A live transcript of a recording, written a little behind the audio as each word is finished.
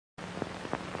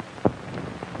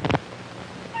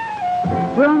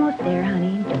We're almost there,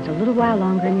 honey. Just a little while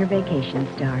longer and your vacation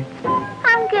starts.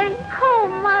 I'm getting cold,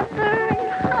 Mother, and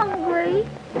hungry.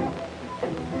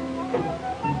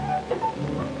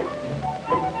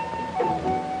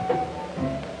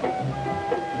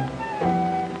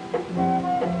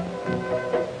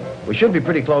 We should be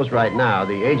pretty close right now.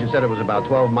 The agent said it was about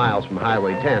 12 miles from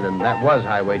Highway 10, and that was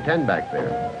Highway 10 back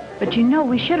there. But you know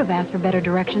we should have asked for better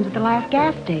directions at the last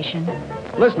gas station.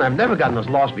 Listen, I've never gotten us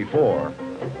lost before.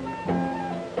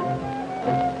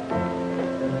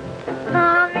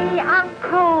 Mommy, I'm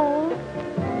cold.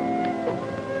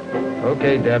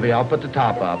 Okay, Debbie, I'll put the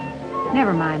top up.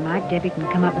 Never mind, Mike. Debbie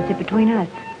can come up and sit between us.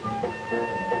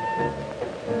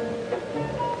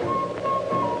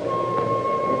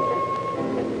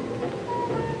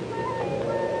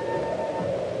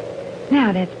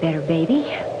 Now that's better, baby.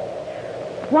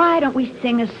 Why don't we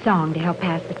sing a song to help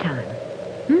pass the time?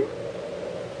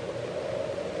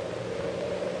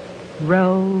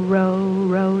 Row, row,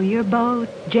 row your boat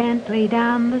gently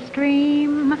down the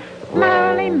stream.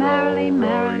 Merrily, merrily,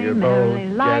 merrily, merrily,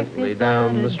 life is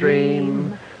but a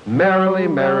dream. Merrily,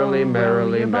 merrily,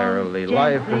 merrily, merrily,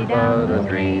 life is but a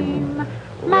dream.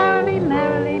 Merrily,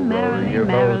 merrily, merrily,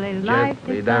 merrily, life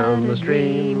is down the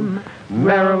stream.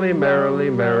 Merrily, merrily,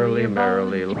 merrily,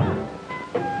 merrily.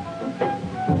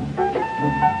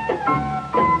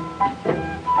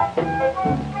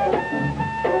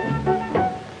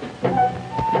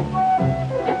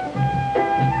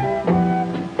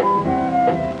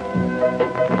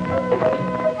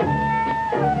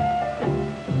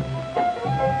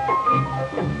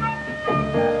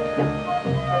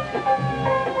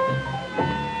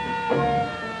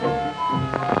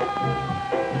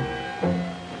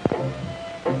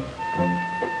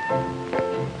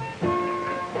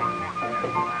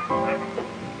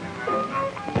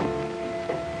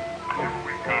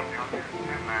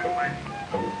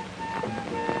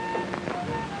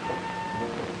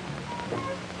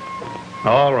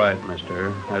 All right,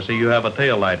 mister. I see you have a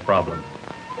taillight problem.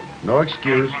 No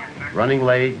excuse. Running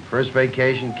late, first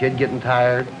vacation, kid getting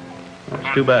tired.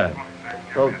 That's too bad.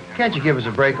 Well, can't you give us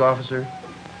a break, officer?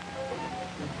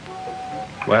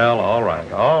 Well, all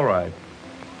right, all right.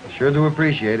 Sure do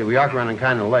appreciate it. We are running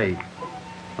kind of late.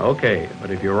 Okay,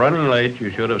 but if you're running late, you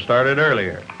should have started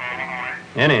earlier.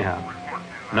 Anyhow,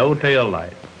 no tail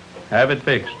light. Have it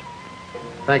fixed.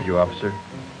 Thank you, officer.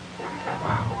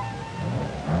 Wow.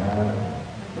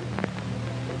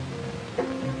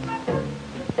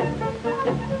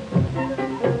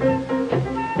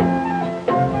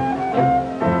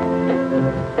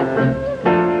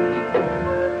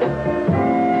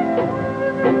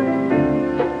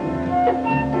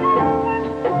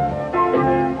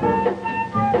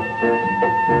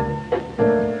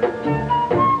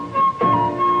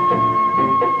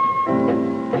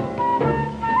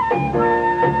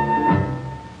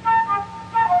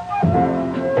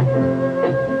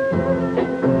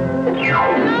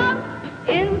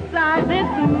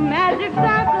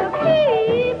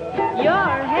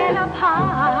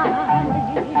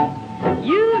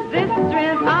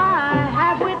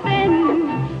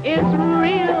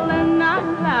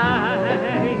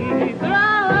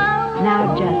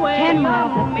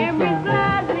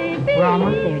 We're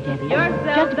almost there, Debbie.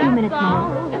 Just a few minutes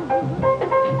more.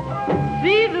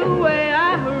 See the way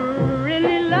I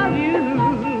really love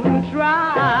you.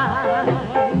 Try.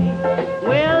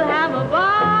 We'll have a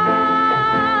ball.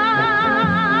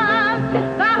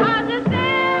 The heart just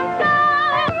stands so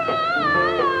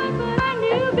right. I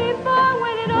knew before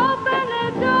when it opened the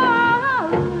door.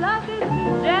 Love is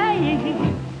today.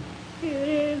 It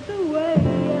is the way.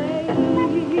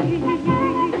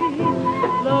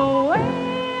 The way.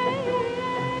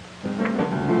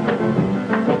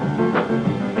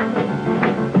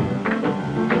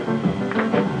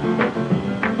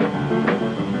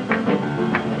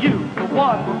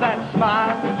 One with that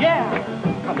smile, yeah,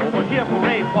 come over here for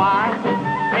a while.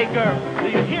 Hey girl, do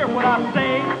you hear what I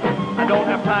say? I don't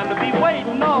have time to be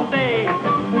waiting all day.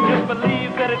 Just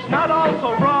believe that it's not all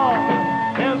so wrong.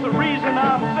 There's a reason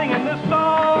I'm singing this song.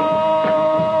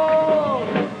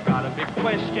 Got a big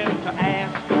question to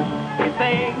ask. You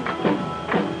think,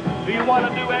 do you want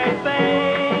to do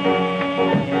anything?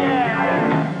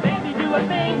 Yeah, baby, do a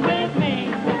thing with me.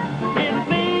 It's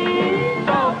me,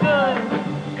 so good.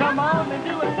 Come on and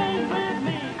do a thing with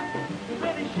me. You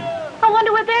really should. I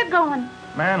wonder where they're going.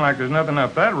 Man, like there's nothing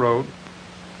up that road.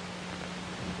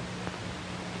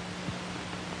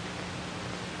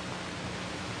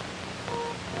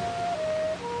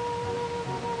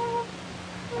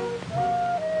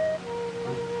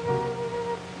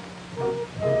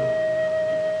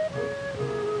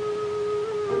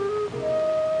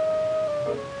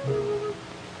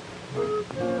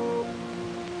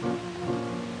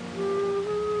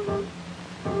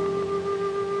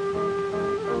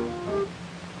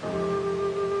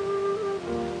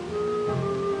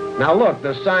 Now look,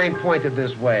 the sign pointed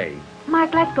this way.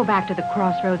 Mike, let's go back to the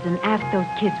crossroads and ask those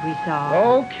kids we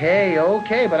saw.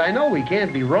 Okay, but I know we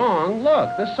can't be wrong. Look,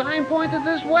 the sign pointed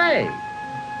this way.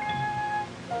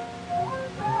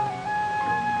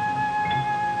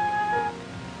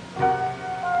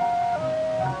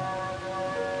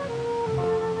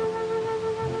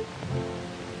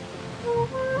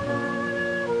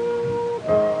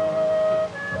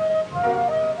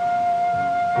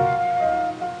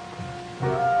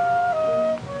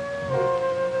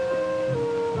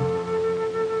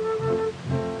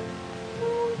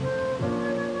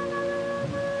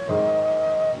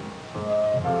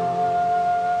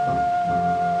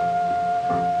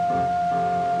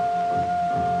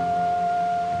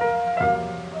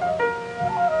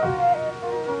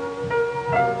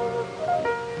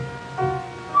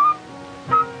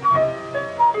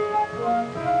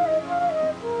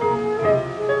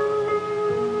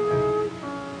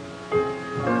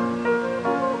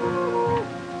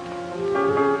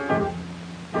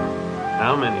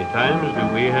 How many times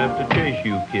do we have to chase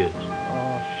you kids?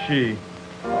 Oh, she.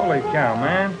 Holy cow,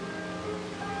 man.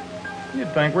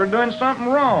 You'd think we're doing something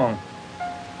wrong.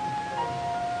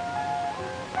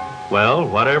 Well,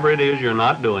 whatever it is you're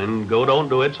not doing, don't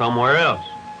do it somewhere else.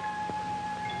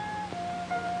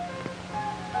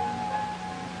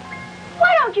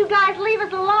 Why don't you guys leave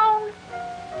us alone?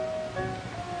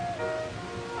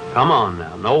 Come on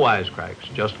now, no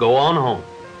wisecracks. Just go on home.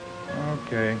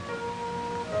 Okay.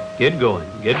 Get going,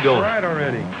 get going. All right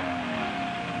already.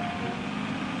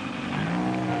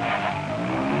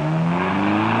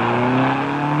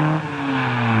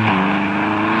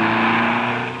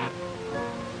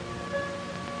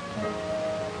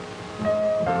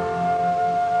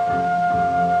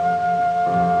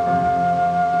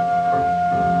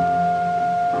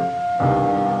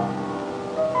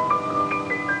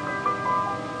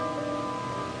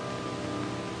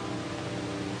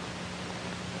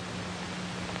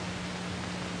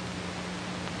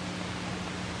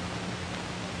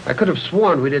 I could have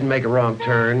sworn we didn't make a wrong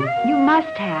turn. You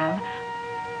must have.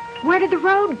 Where did the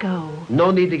road go?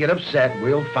 No need to get upset.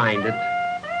 We'll find it.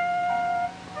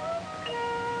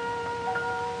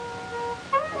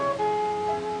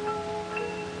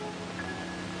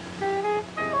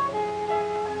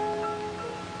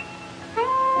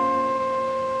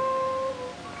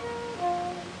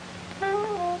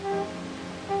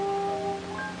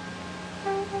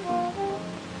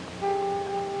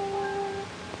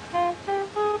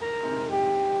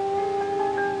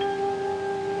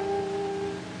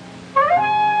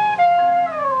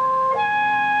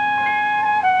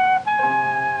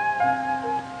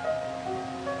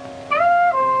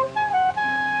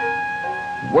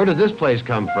 Where did this place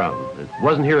come from? It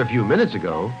wasn't here a few minutes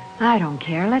ago. I don't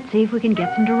care. Let's see if we can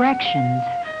get some directions.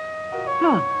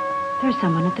 Look, there's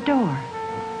someone at the door.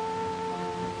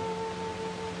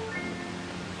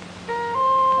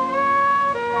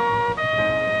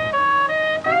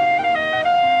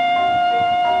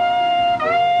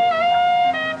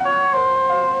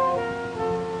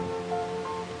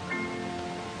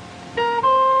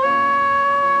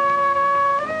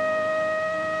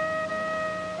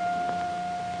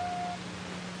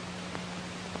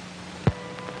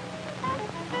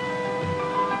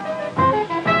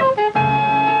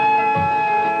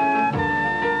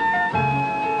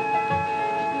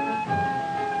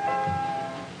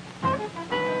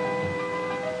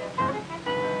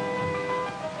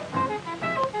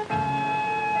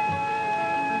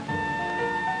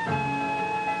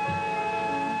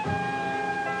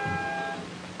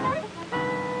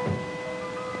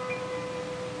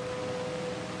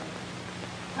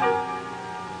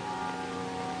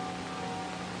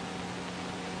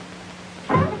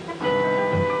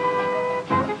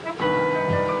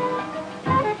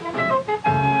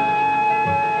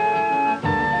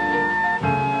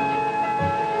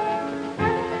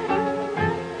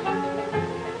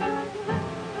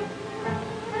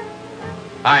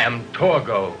 I am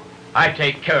Torgo. I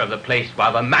take care of the place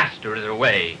while the master is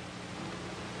away.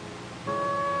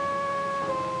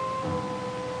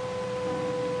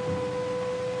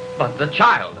 But the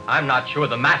child, I'm not sure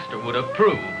the master would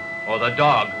approve, or the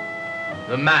dog.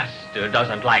 The master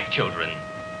doesn't like children.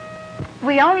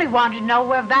 We only want to know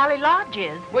where Valley Lodge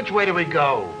is. Which way do we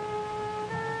go?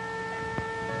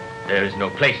 There's no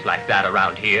place like that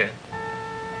around here.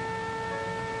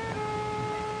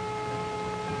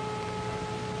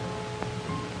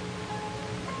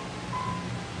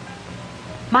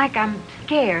 Mike, I'm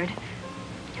scared.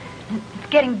 It's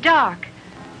getting dark.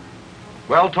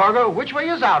 Well, Torgo, which way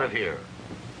is out of here?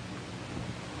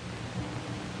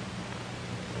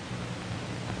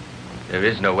 There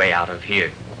is no way out of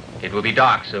here. It will be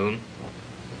dark soon.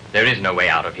 There is no way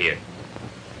out of here.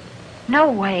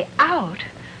 No way out?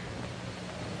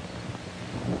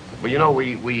 Well, you know,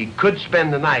 we could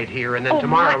spend the night here, and then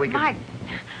tomorrow we could... Mike,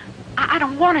 I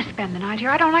don't want to spend the night here.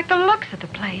 I don't like the looks of the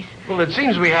place. Well, it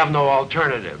seems we have no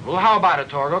alternative. Well, how about it,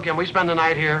 Torgo? Can we spend the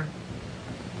night here?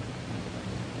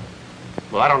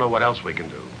 Well, I don't know what else we can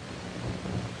do.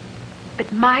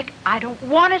 But, Mike, I don't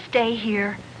want to stay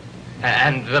here.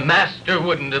 And the master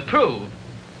wouldn't approve.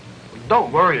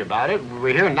 Don't worry about it.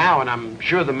 We're here now, and I'm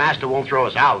sure the master won't throw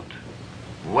us out.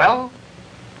 Well,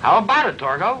 how about it,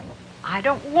 Torgo? I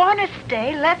don't want to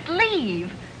stay. Let's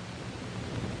leave.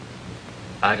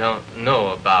 I don't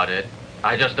know about it.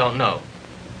 I just don't know.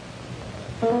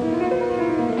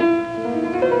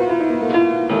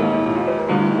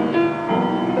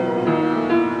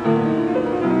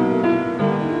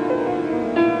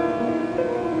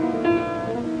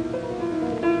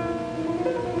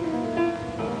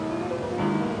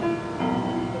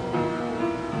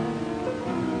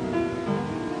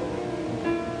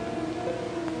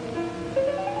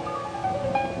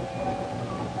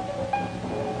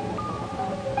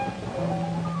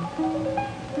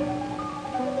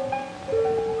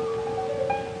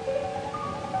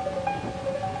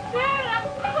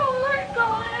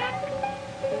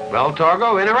 Well,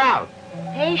 Torgo, in or out?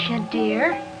 Patient,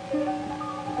 dear.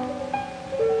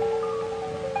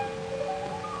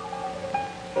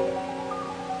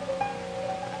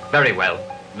 Very well.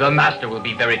 The master will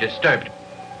be very disturbed.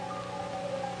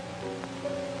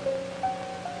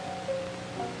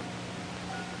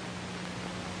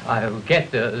 I'll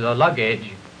get the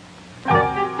luggage.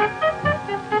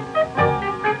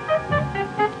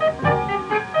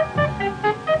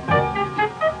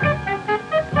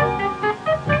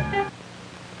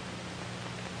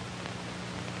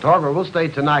 Torgo, we'll stay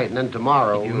tonight, and then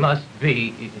tomorrow...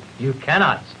 You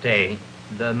cannot stay.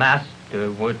 The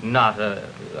master would not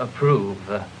approve.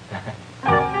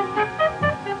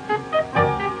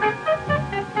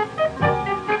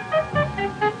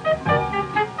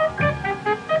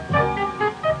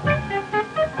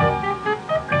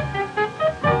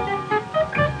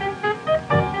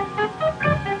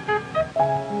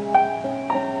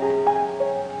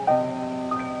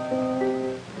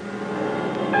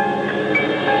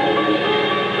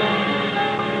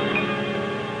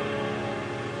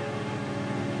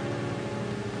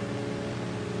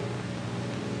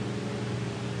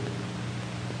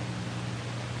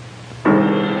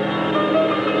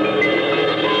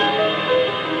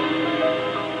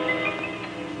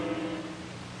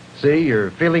 See, you're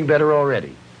feeling better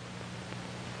already.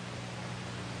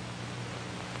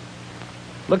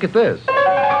 Look at this.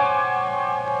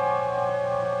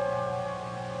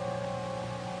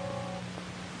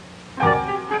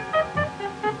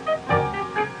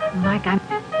 Mike, I'm...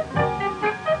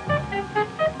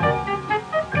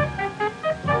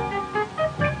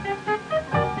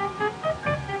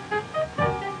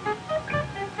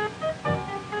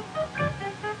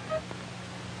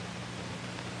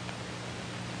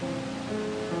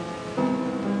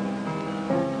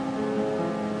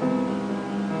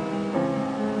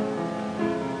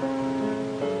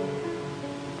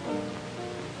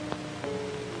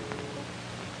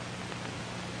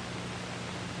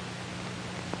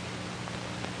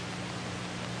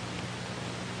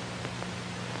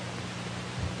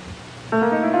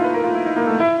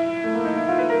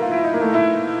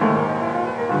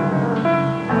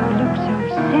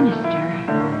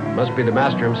 Must be the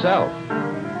master himself.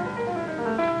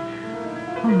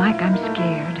 Oh, Mike, I'm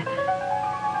scared.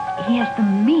 He has the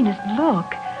meanest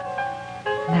look.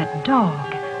 That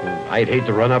dog. I'd hate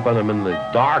to run up on him in the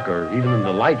dark or even in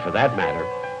the light for that matter.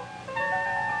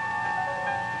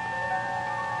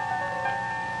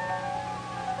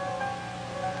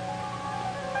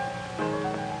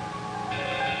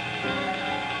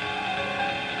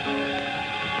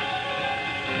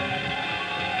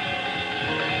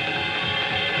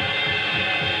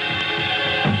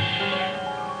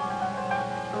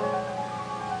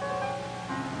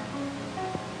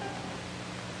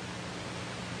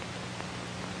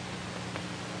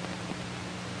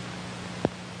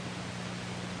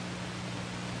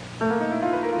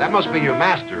 That must be your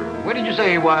master. Where did you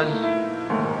say he was?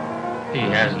 He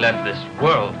has left this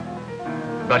world.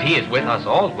 But he is with us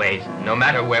always. No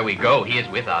matter where we go, he is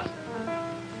with us.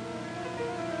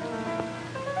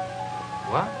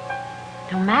 What?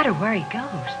 No matter where he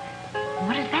goes.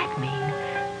 What does that mean?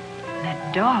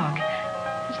 That dog.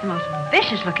 It's the most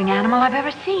vicious-looking animal I've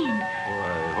ever seen.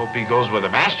 Well, I hope he goes where the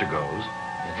master goes.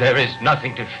 There is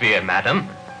nothing to fear, madam.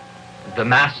 The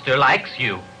master likes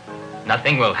you.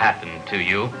 Nothing will happen to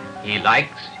you. He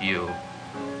likes you.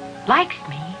 Likes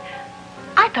me?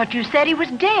 I thought you said he was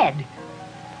dead.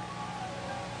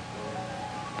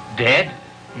 Dead?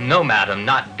 No, madam,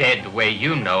 not dead the way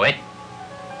you know it.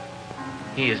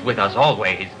 He is with us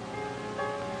always.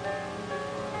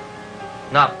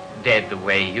 Not dead the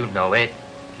way you know it.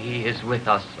 He is with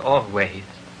us always.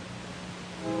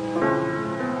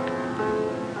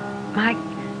 Mike,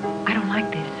 I don't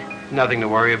like this. Nothing to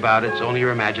worry about. It's only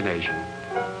your imagination.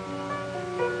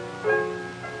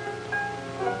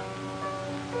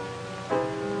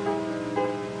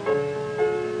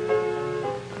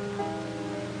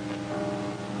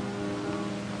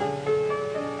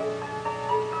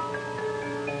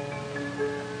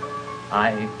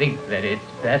 I think that it's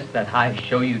best that I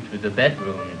show you to the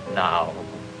bedroom now.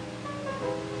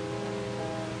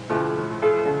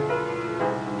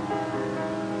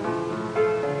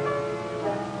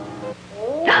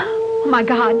 Oh, my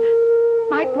God.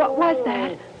 Mike, what was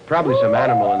that? Probably some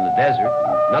animal in the desert.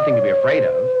 Nothing to be afraid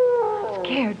of. I'm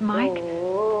scared, Mike.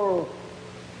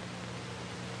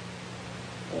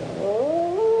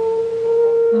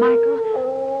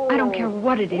 Michael, I don't care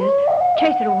what it is.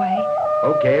 Chase it away.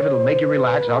 Okay, if it'll make you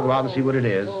relax, I'll go out and see what it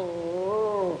is.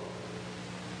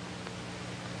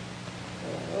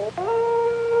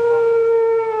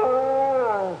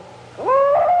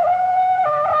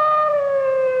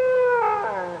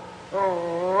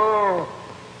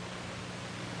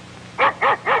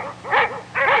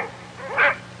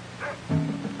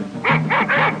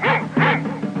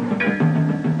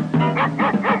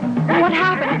 What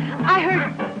happened? I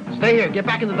heard... Stay here. Get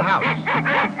back into the house.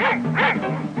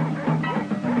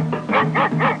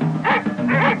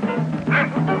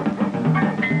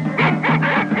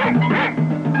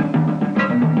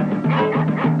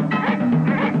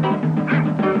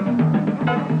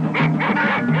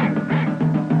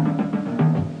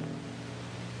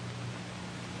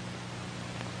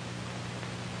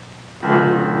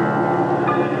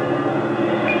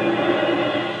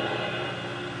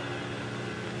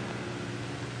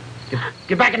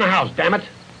 Get back in the house, damn it.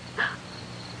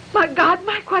 My God,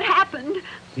 Mike, what happened?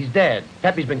 He's dead.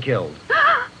 Peppy's been killed.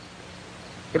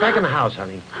 Get back in the house,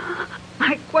 honey.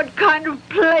 Mike, what kind of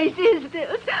place is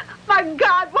this? My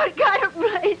God, what kind of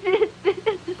place is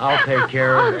this? I'll take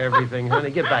care of everything,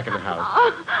 honey. Get back in the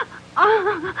house.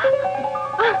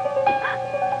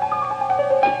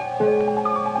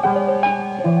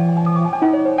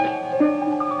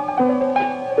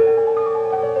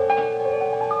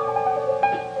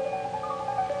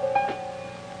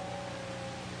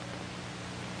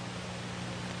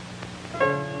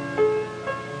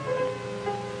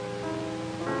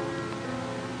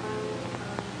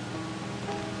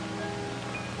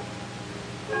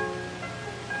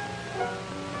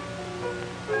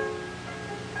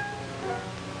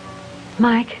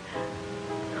 Mike.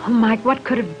 Oh, Mike, what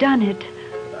could have done it?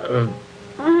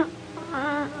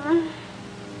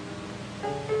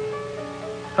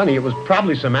 Honey, it was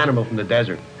probably some animal from the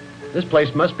desert. This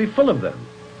place must be full of them.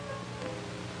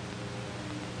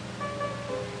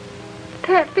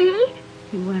 Peppy?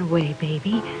 You went away,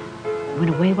 baby. You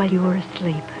went away while you were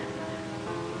asleep.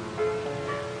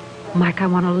 Mike, I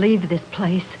want to leave this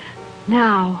place.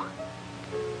 Now.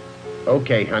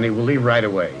 Okay, honey, we'll leave right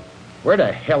away. Where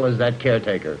the hell is that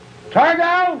caretaker?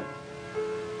 Targo!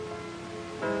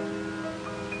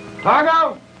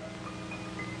 Targo!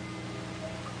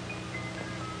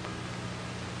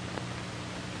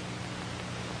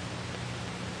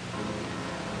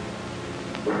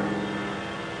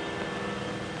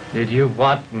 Did you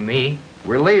want me?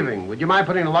 We're leaving. Would you mind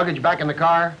putting the luggage back in the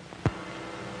car?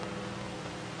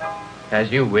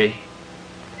 As you wish.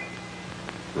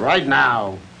 Right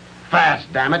now.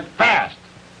 Fast, damn it, fast!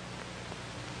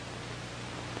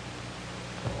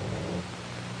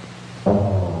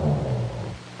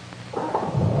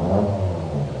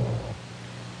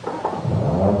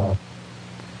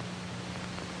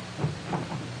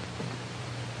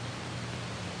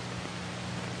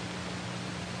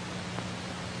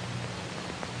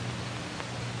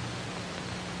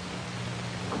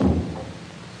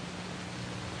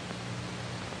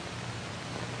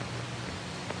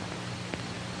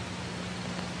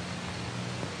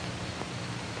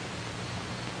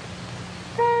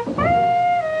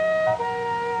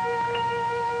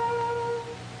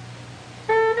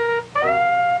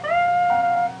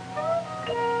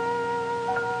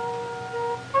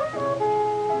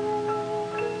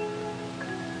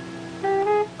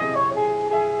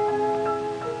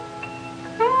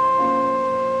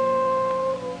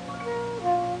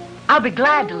 I'll be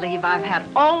glad to leave. I've had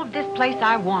all of this place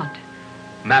I want.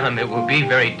 Madam, it will be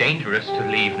very dangerous to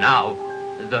leave now.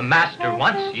 The master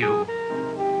wants you.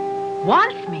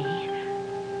 Wants me?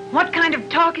 What kind of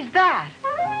talk is that?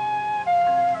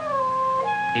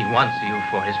 He wants you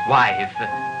for his wife.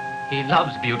 He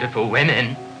loves beautiful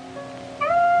women.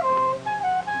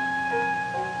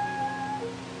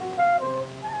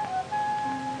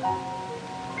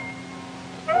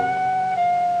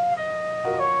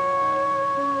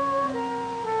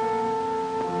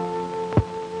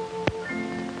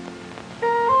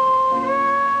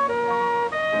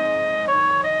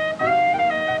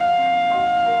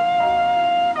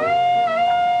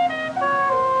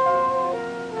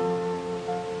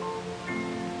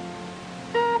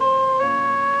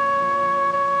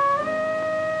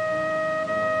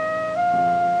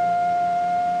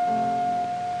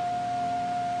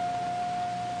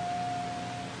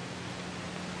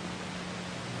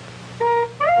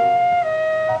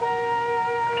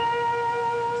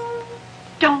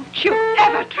 Don't you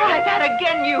ever try that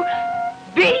again, you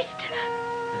beast!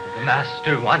 The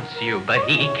master wants you, but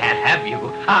he can't have you.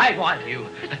 I want you.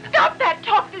 Stop that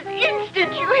talk this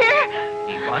instant, you hear?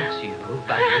 He wants you,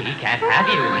 but he can't have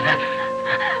you.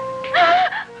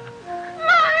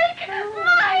 Mike!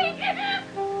 Mike!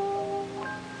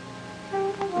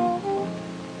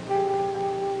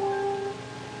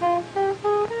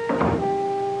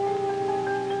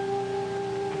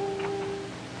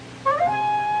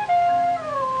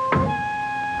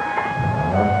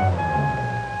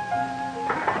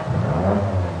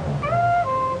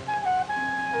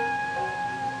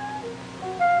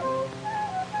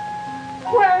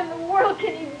 Where in the world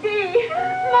can he be?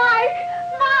 Mike!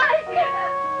 Mike!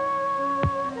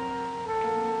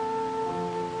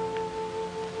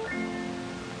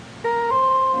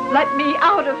 Let me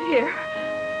out of here.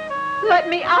 Let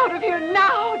me out of here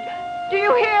now. Do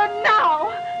you hear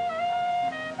now?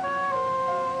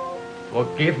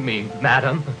 Forgive me,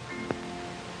 madam.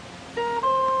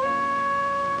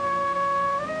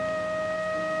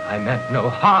 I meant no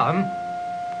harm.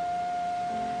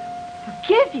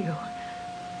 Forgive you?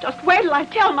 Just wait till I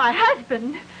tell my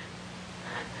husband.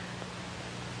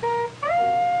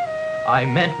 I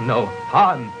meant no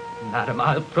harm, madam.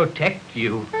 I'll protect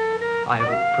you. I'll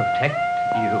protect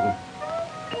you.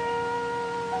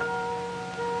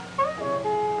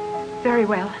 Very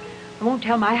well. I won't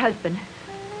tell my husband.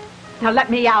 Now let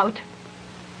me out.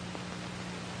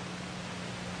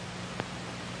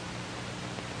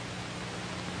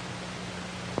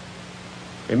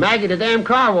 Hey, Maggie, the damn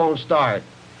car won't start.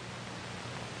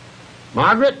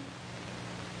 Margaret?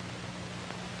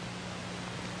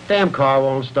 Damn car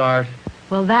won't start.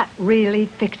 Well, that really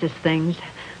fixes things.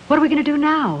 What are we going to do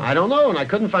now? I don't know, and I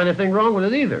couldn't find anything wrong with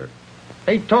it either.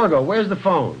 Hey, Torgo, where's the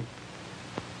phone?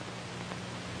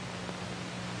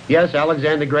 Yes,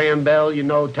 Alexander Graham Bell, you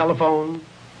know, telephone.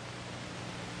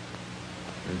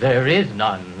 There is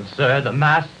none, sir. The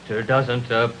master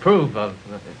doesn't approve of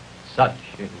such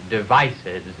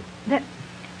devices.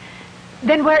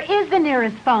 Then where is the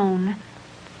nearest phone?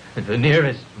 The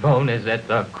nearest phone is at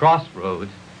the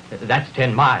crossroads. That's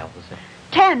 10 miles.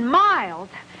 10 miles?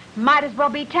 Might as well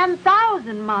be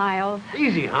 10,000 miles.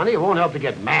 Easy, honey. It won't help to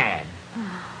get mad.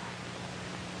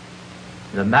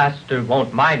 The master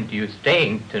won't mind you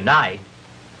staying tonight.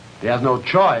 He has no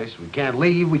choice. We can't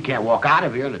leave. We can't walk out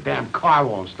of here. The damn car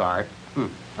won't start.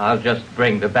 I'll just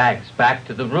bring the bags back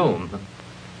to the room.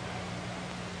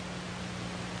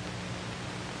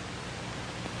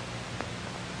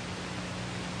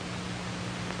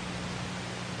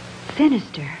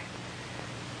 Sinister.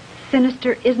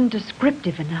 Sinister isn't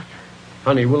descriptive enough.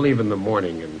 Honey, we'll leave in the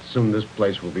morning, and soon this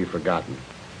place will be forgotten.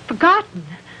 Forgotten?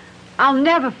 I'll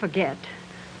never forget.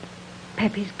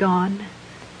 Peppy's gone.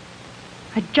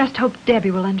 I just hope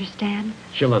Debbie will understand.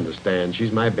 She'll understand.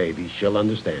 She's my baby. She'll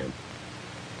understand.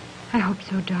 I hope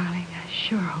so, darling. I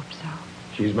sure hope so.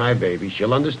 She's my baby.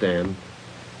 She'll understand.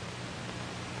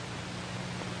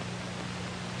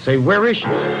 Say, where is she?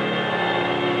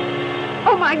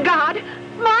 Oh, my God!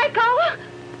 Michael!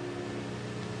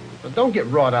 But don't get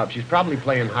wrought up. She's probably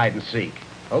playing hide and seek.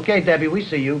 Okay, Debbie, we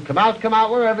see you. Come out,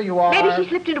 wherever you are. Maybe she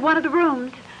slipped into one of the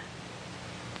rooms.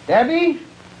 Debbie?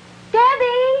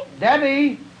 Debbie!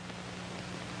 Debbie?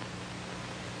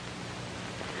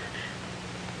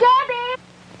 Debbie!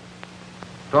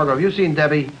 Torgo, have you seen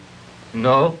Debbie?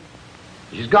 No?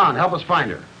 She's gone. Help us find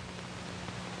her.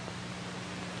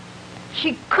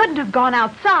 She couldn't have gone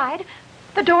outside.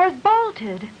 The door's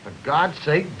bolted. For God's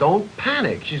sake, don't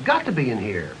panic. She's got to be in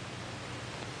here.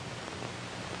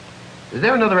 Is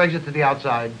there another exit to the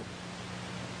outside?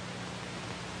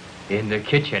 In the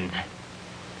kitchen.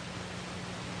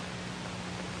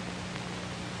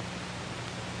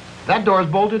 That door's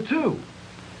bolted, too.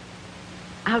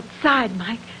 Outside,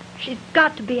 Mike. She's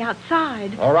got to be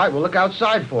outside. All right, we'll look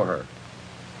outside for her.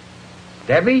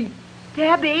 Debbie?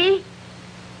 Debbie?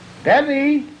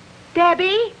 Debbie!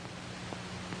 Debbie?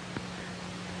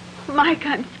 Mike,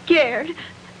 I'm scared.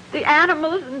 The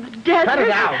animals in the desert. Cut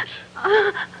it out.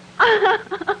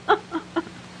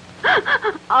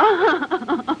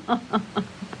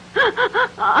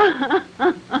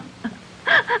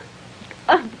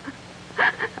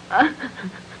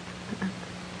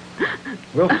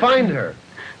 We'll find her.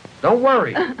 Don't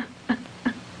worry.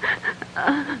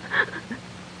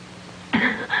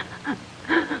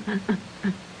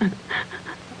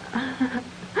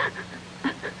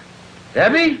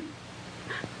 Debbie?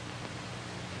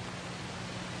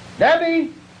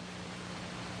 Debbie?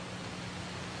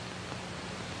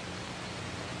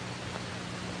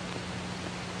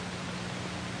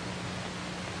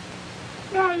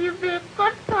 Now you be a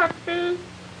good puppy.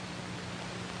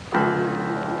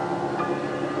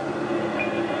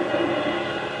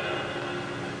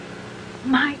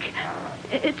 Mike,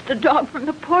 it's the dog from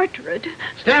the portrait.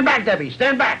 Stand back, Debbie.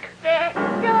 Stand back.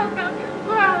 Don't you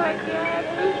growl at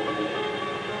Daddy.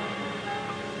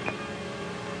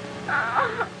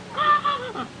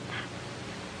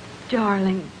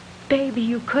 Darling, baby,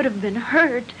 you could have been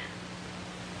hurt.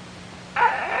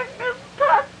 The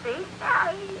puppy, now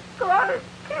he's gone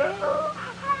too.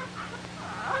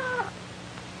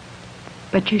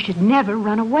 But you should never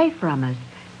run away from us.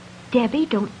 Debbie,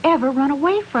 don't ever run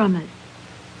away from us.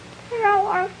 I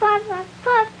want to find my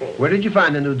puppy. Where did you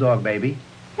find the new dog, baby?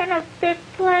 In a big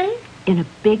place. In a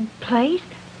big place?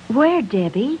 Where,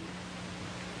 Debbie?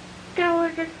 There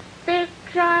was this big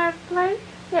giant place.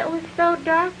 It was so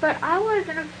dark, but I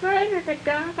wasn't afraid of the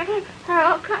dark. There are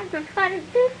all kinds of funny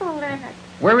people in it.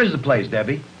 Where is the place,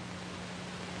 Debbie?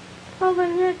 Over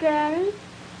here, Daddy.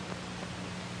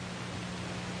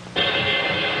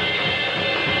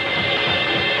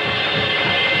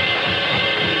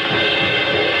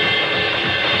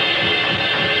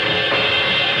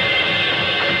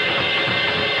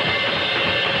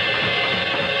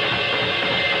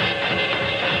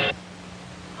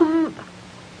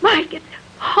 Mike, it's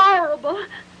horrible.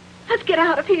 Let's get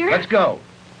out of here. Let's go.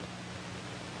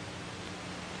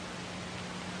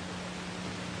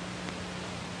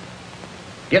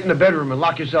 Get in the bedroom and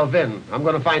lock yourself in. I'm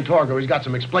going to find Torgo. He's got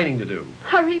some explaining to do.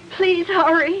 Hurry, please,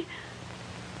 hurry.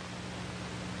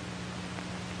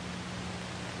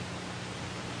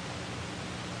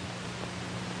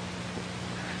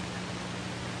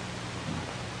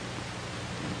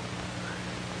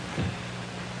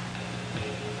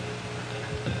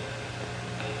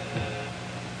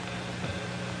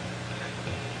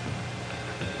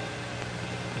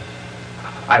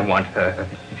 I want her.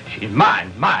 She's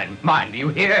mine, mine, mine. Do you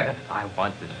hear? I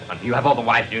want this one. You have all the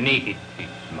wives you need. She's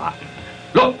mine.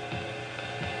 Look!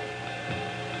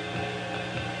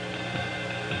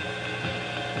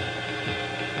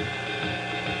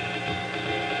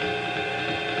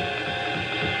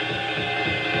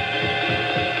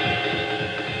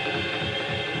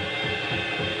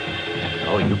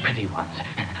 Oh, you pretty ones.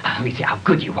 Let me see how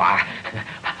good you are.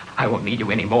 I won't need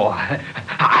you anymore.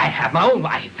 I have my own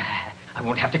wife. I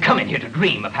won't have to come in here to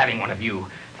dream of having one of you.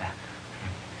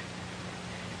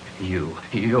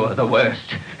 You're the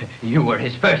worst. You were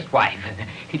his first wife.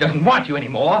 He doesn't want you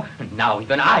anymore. Now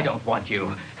even I don't want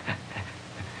you.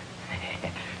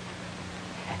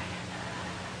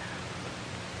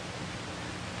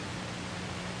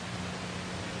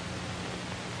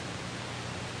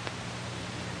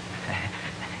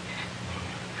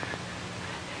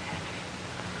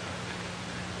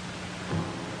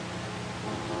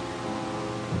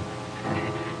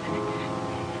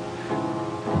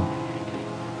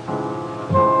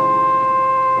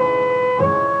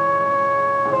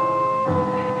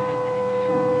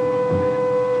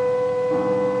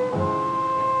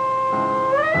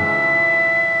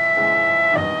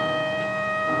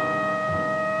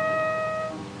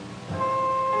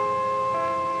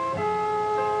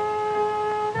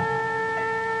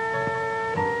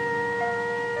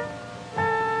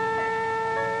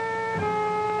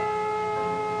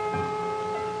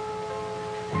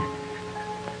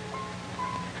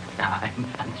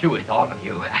 I'm through with all of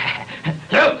you.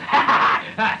 Through!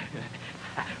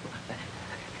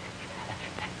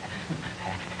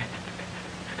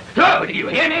 Through! Do you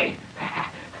hear me?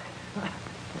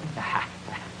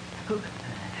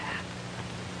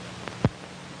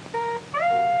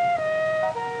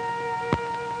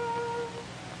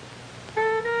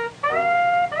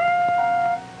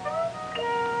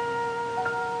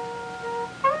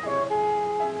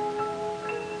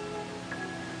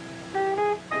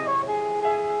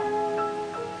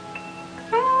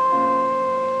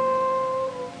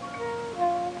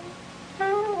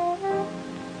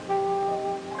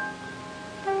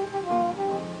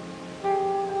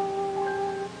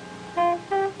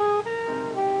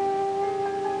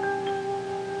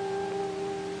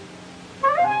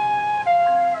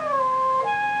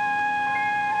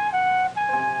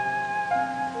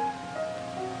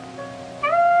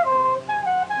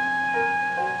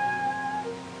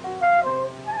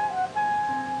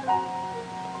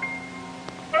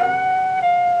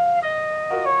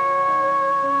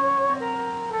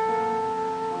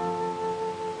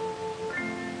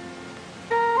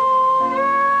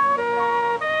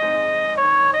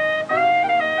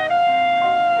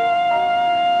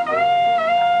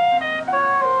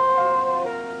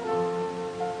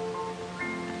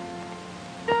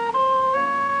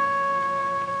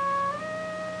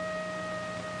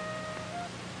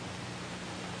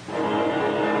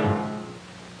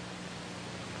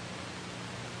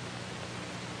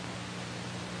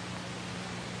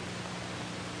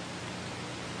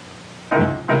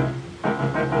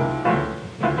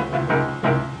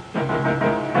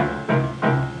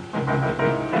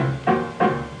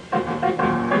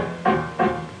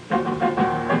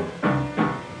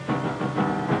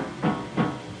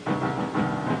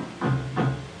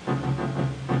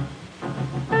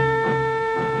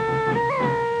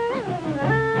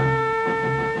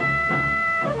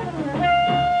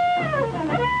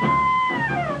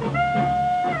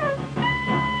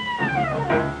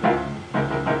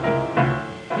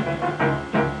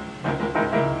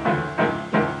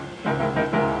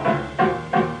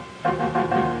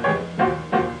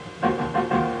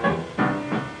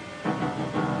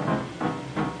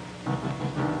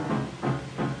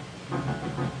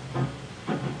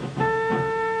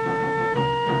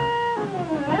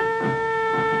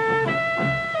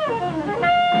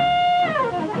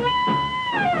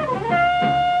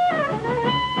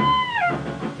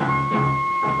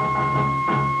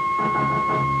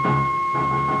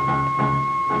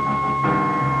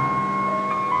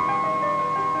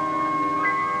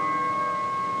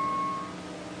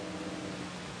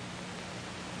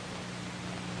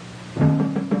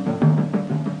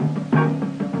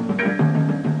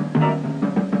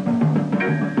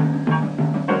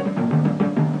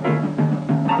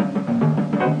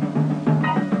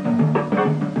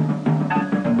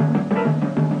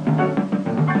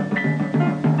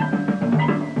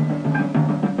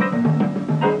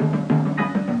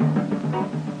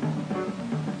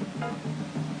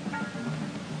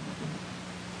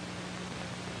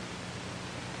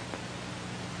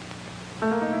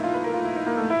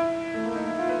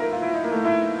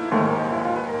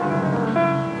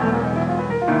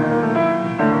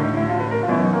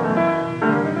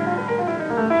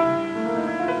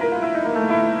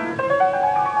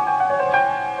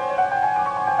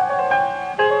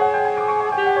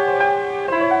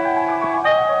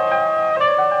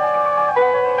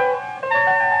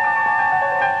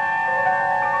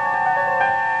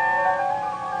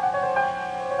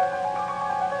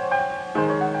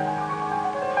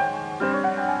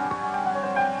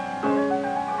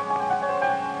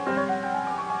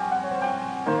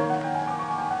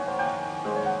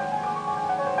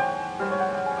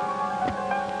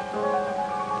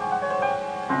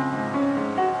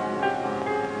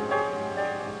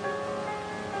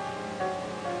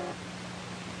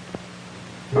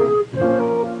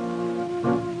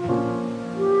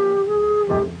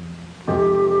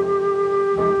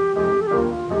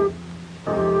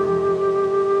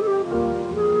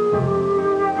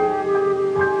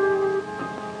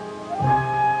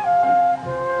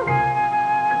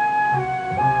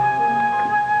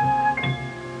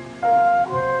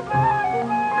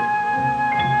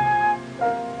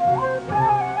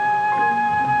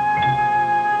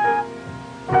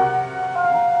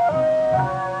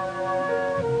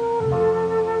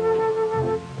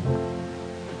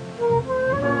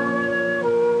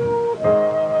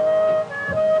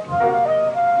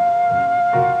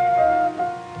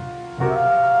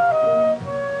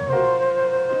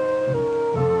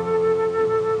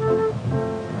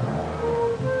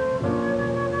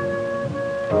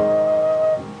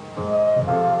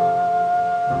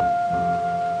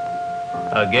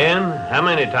 Again? How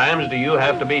many times do you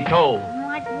have to be told?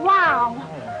 Like, wow. Oh,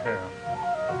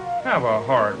 hell. Have a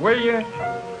heart, will you?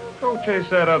 Go chase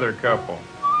that other couple.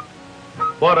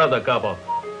 What other couple?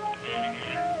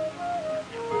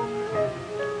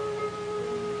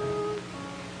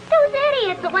 Those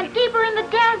idiots that went deeper in the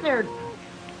desert.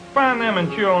 Find them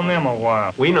and chew on them a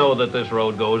while. We know that this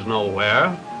road goes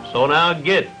nowhere, so now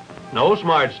get. No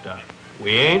smart stuff.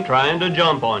 We ain't trying to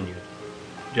jump on you.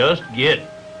 Just get.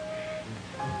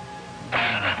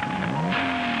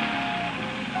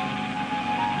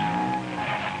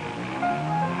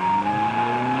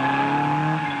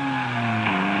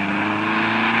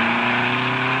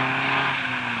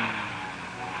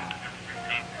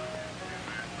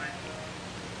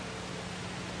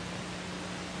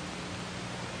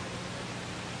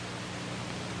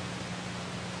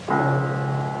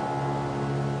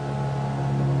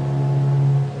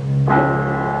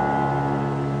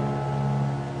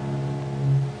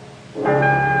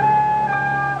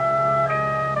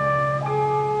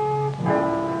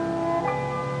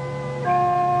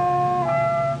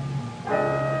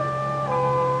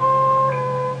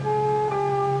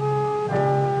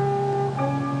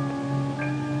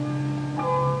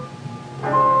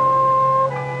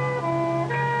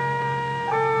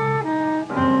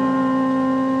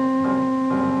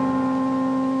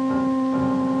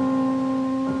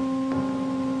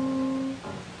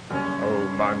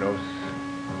 Manos,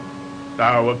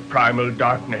 thou of primal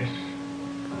darkness,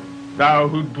 thou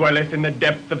who dwelleth in the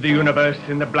depth of the universe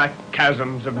in the black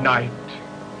chasms of night.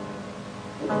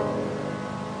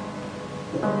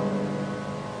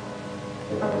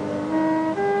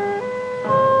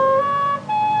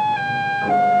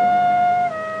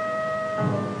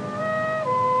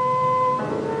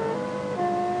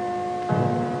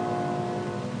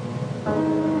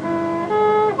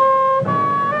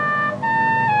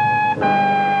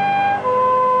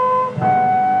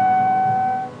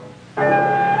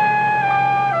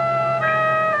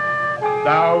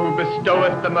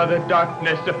 Bestoweth the mother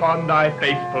darkness upon thy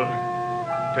faithful,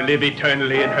 to live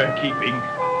eternally in her keeping.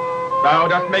 Thou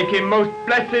dost make him most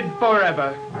blessed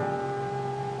forever.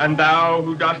 And thou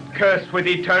who dost curse with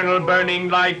eternal burning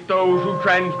light those who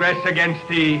transgress against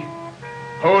thee,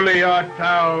 holy art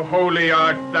thou, holy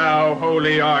art thou,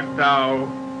 holy art thou.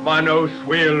 Manos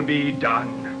will be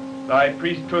done. Thy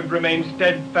priesthood remains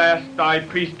steadfast, thy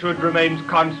priesthood remains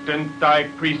constant, thy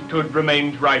priesthood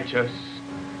remains righteous.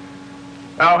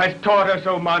 Thou hast taught us,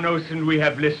 O Manos, and we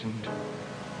have listened.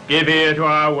 Give ear to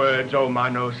our words, O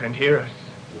Manos, and hear us.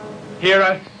 Hear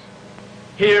us,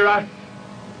 hear us,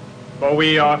 for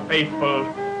we are faithful,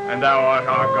 and thou art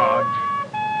our God.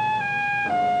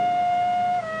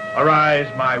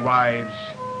 Arise, my wives,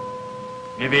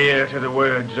 give ear to the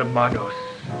words of Manos.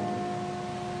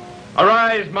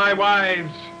 Arise, my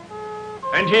wives,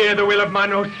 and hear the will of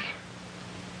Manos.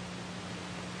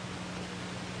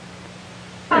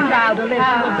 The child who lives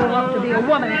will grow up to be a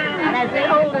woman, and as the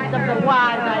oldest of the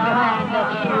wives, I demand that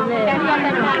she live. And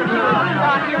something like she was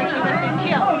brought here, she must be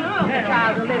killed. The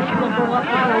child who lives, she will grow up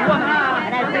to be a woman,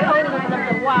 and as the oldest of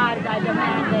the wives, I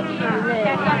demand that she live.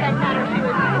 And something matter, she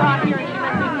was brought here, she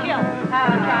must be killed.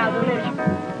 The child who lives.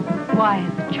 Why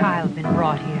has the child been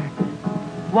brought here?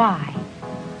 Why?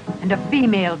 And a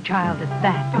female child at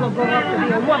that. She will grow up to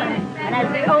be a woman, and as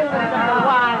the oldest of the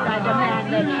wives, I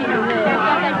demand that she live. And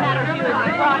something matter, she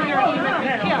was brought here, she must be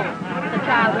killed. The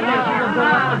child who lives, she will grow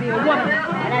up to be a woman,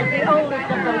 and as the oldest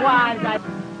of the wives,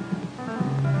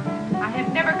 I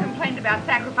have never complained about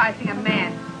sacrificing a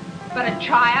man, but a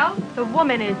child? The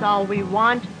woman is all we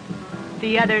want.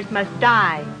 The others must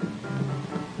die.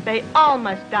 They all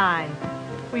must die.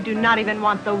 We do not even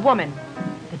want the woman.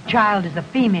 The child is a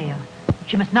female.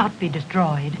 She must not be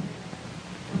destroyed.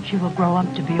 She will grow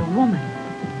up to be a woman.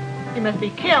 She must be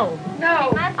killed.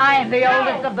 No. I am the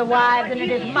oldest of the wives, and it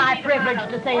is my privilege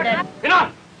to say that.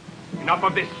 Enough! Enough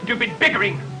of this stupid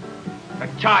bickering. The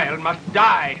child must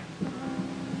die.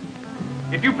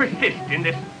 If you persist in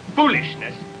this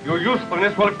foolishness, your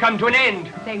usefulness will come to an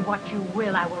end. Say what you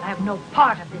will, I will have no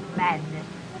part of this madness.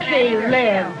 She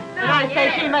lives. And I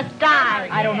say she must die.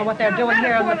 I don't know what they're doing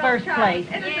here in the first place.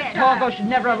 Torgo should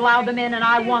never have allowed them in, and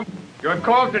I want... You have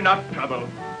caused enough trouble.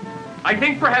 I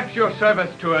think perhaps your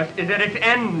service to us is at its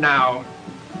end now.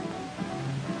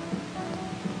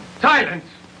 Silence!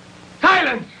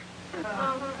 Silence!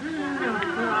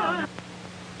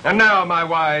 And now, my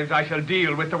wives, I shall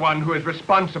deal with the one who is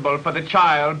responsible for the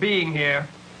child being here.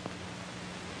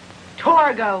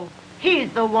 Torgo.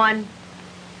 He's the one.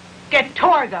 Get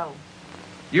Torgo.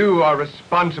 You are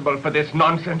responsible for this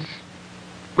nonsense.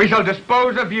 We shall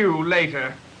dispose of you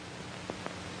later.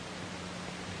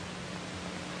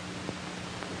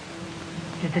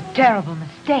 It's a terrible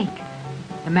mistake.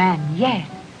 The man, yes.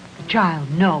 The child,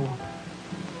 no.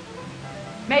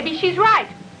 Maybe she's right.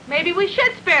 Maybe we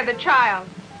should spare the child.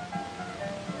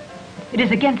 It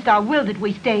is against our will that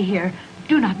we stay here.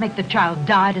 Do not make the child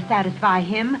die to satisfy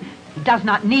him. He does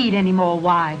not need any more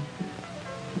wives.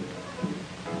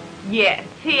 Yes,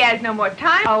 he has no more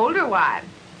time. Older wives.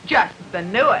 Just the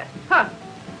newest. Huh.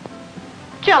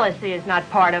 Jealousy is not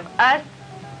part of us.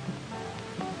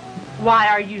 Why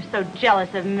are you so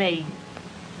jealous of me?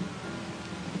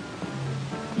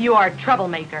 You are a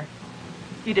troublemaker.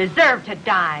 You deserve to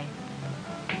die.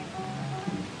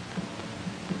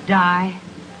 Die?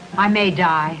 I may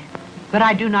die, but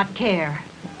I do not care.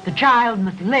 The child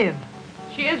must live.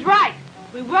 She is right.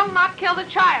 We will not kill the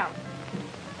child.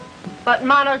 But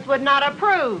Manos would not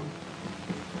approve.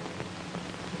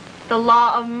 The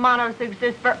law of Manos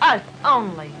exists for us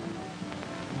only.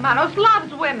 Manos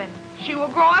loves women. She will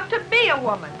grow up to be a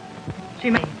woman.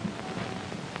 She may.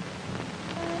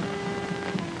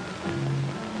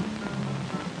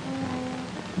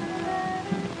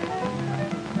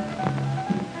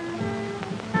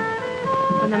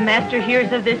 When the master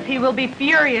hears of this, he will be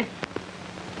furious.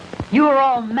 You are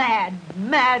all mad.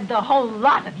 Mad, the whole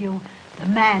lot of you. The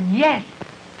man, yes.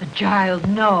 The child,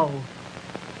 no.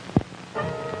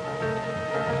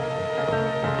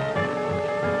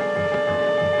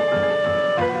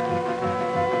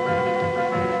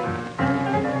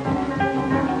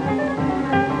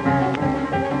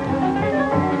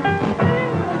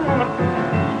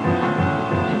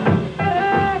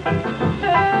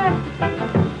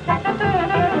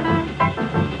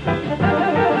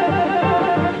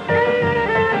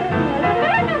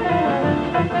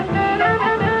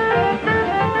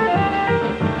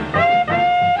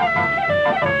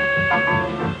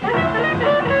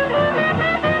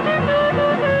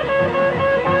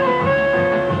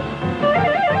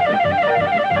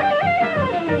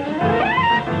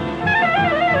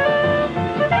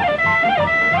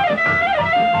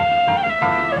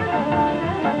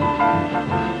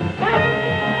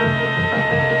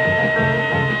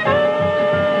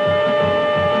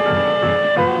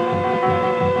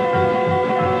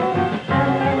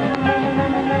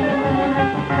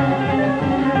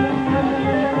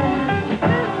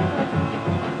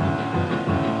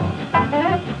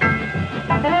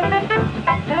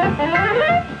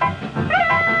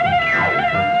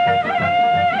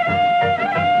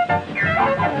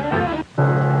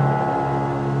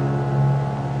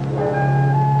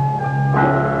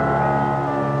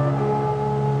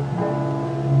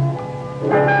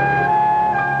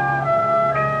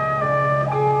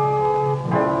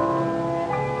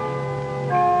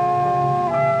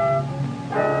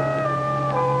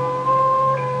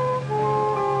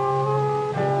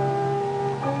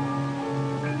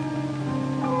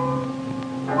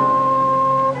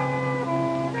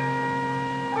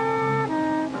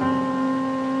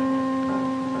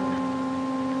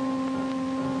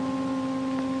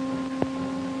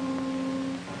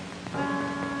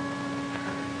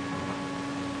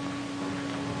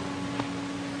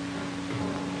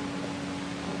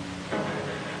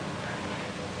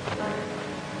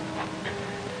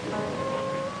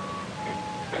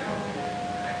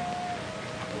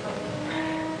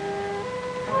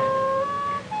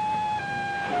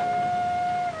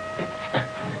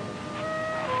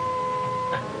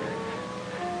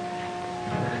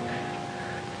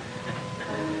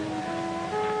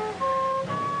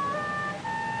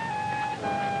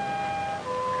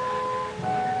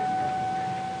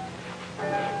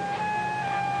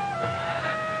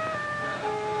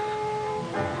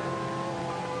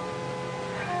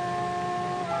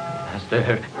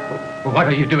 Master, what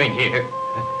are you doing here?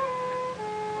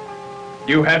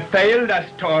 You have failed us,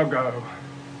 Torgo.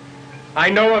 I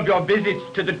know of your visits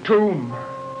to the tomb.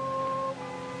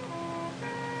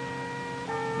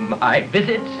 My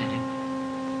visits?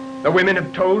 The women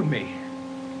have told me.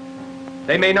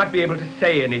 They may not be able to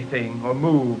say anything or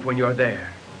move when you're there.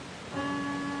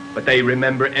 But they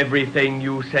remember everything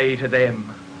you say to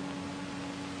them.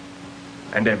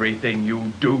 And everything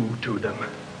you do to them.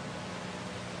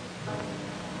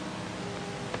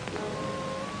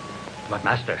 But,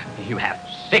 Master, you have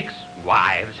 6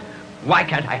 wives. Why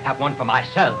can't I have one for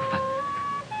myself?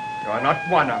 You're not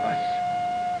one of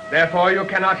us. Therefore, you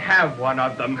cannot have one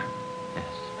of them. Yes,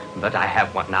 but I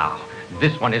have one now.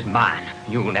 This one is mine.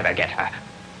 You'll never get her.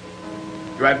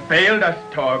 You have failed us,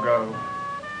 Torgo.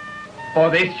 For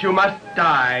this you must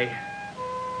die.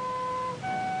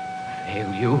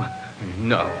 Fail you?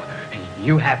 No.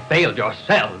 You have failed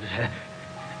yourselves.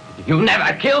 You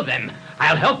never kill them.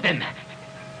 I'll help them.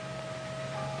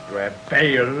 You have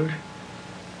failed,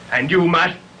 and you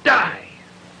must die.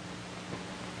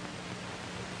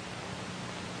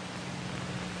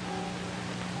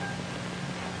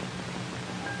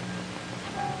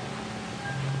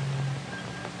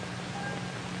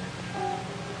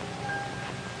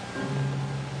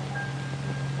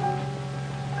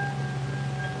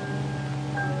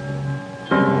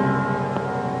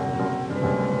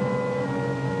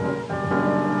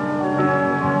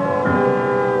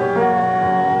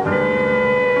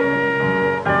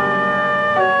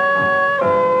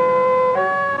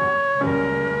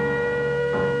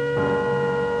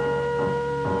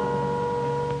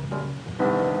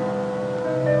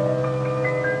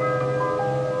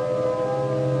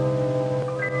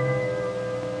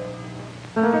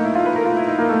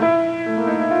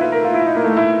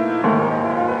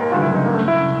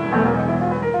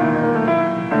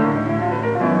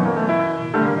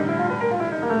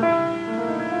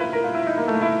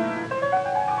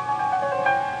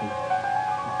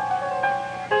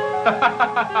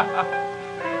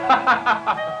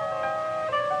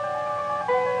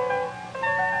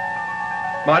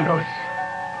 Manos,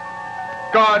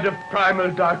 God of primal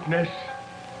darkness,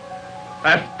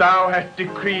 as thou hast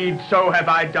decreed, so have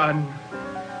I done.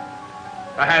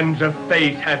 The hands of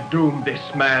fate have doomed this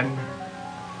man.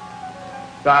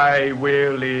 Thy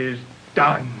will is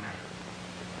done.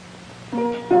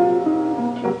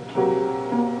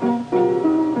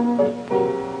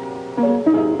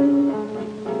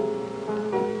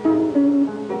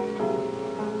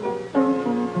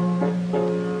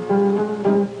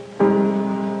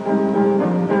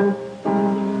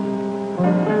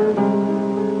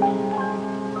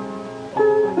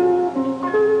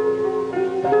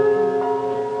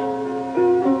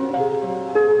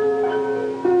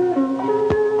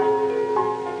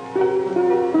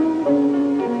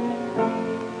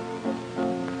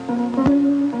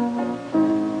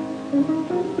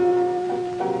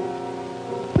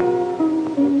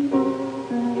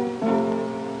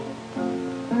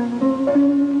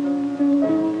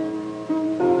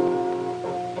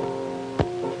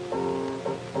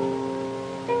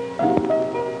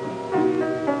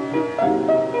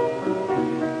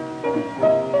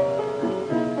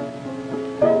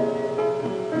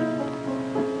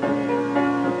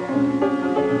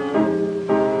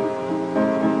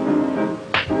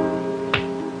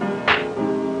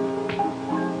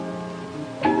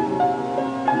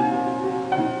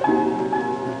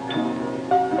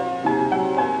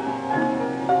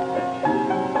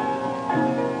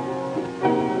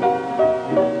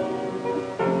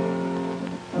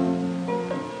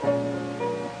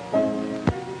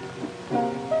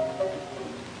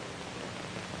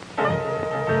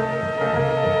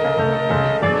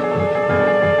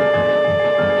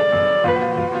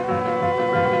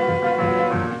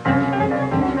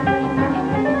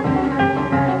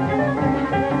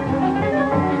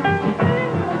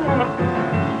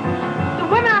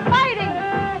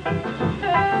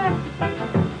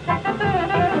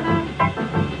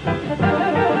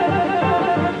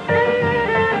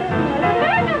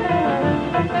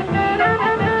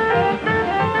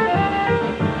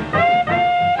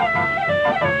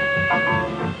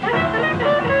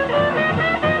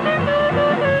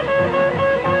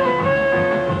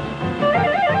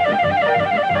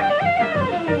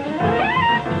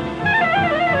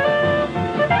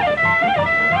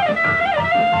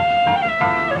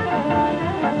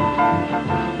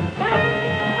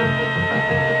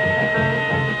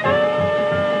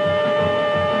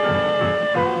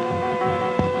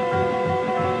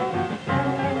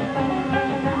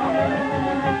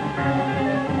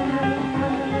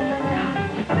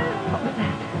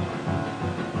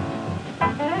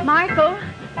 Michael?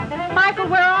 Michael,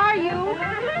 where are you?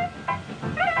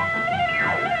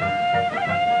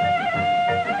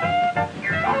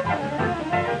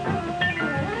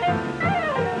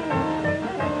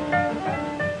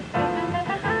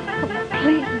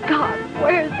 Please, God,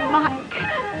 where's Mike?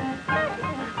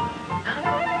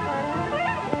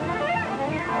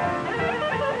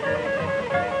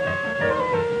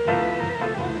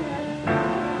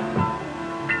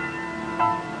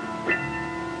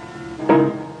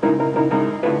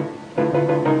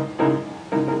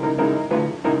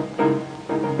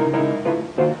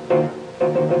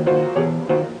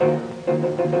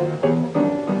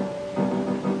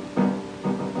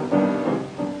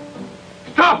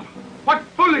 Stop! What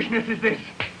foolishness is this?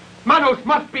 Manos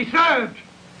must be served.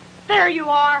 There you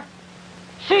are.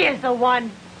 She is the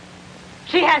one.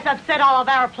 She has upset all of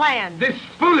our plans. This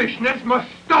foolishness must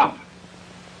stop.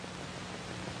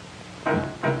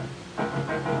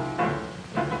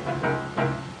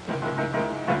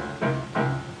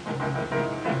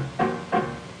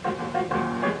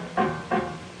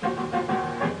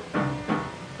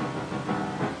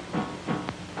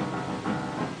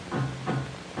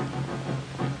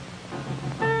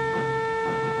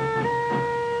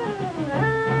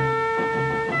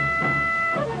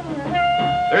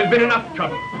 There has been enough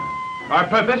trouble. Our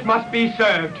purpose must be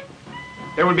served.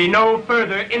 There will be no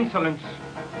further insolence.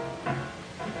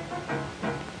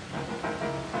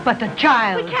 But the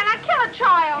child. We cannot kill a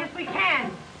child. Yes, we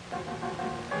can.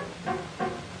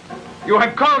 You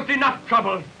have caused enough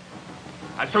trouble.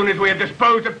 As soon as we have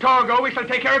disposed of Torgo, we shall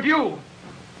take care of you.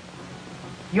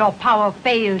 Your power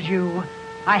fails you.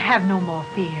 I have no more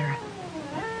fear.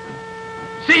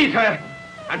 Seize her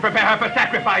and prepare her for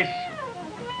sacrifice.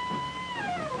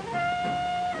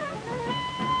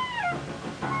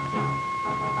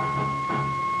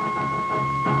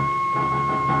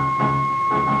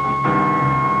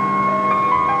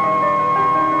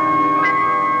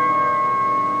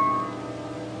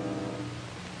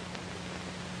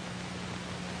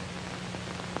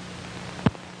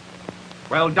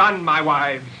 Well done, my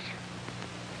wives.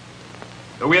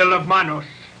 The will of Manos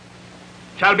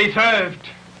shall be served.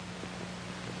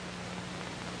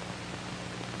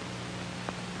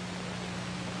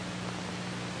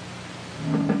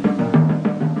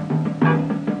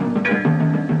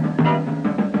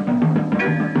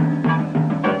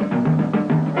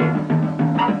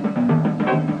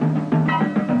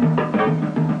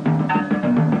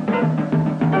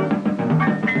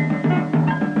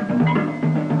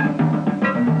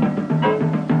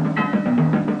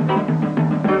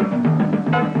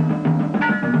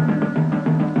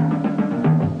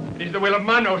 Will of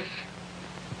Manos,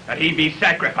 that he be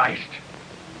sacrificed.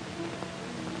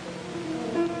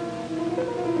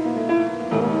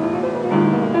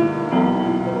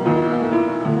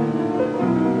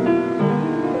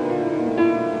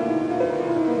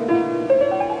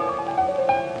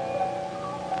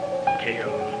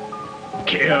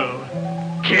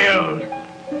 Kill.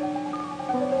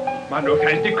 Manos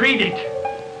has decreed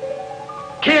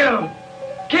it. Kill.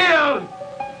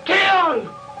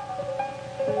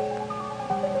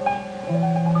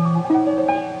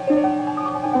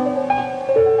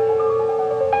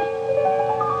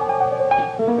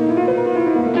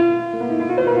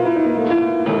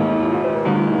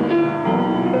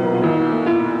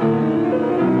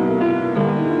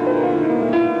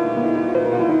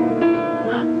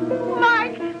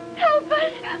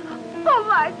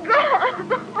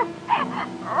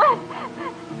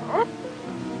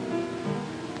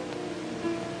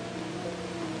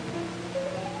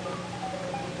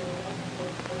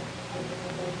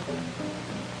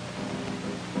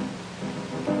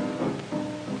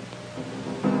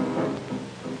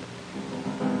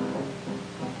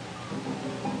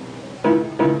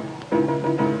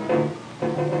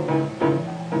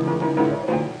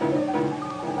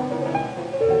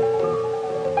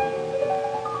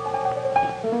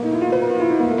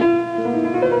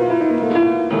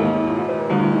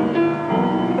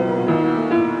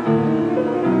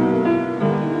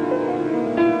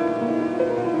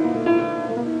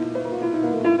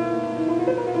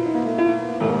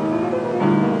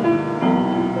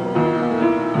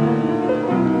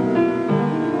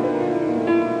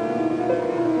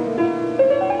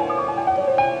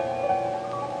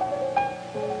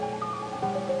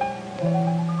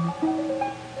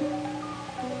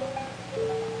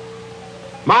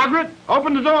 Margaret,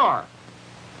 open the door.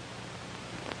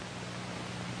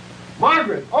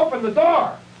 Margaret, open the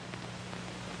door.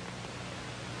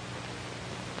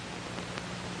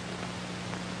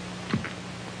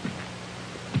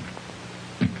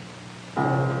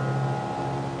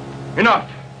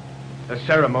 Enough. The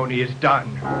ceremony is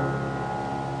done.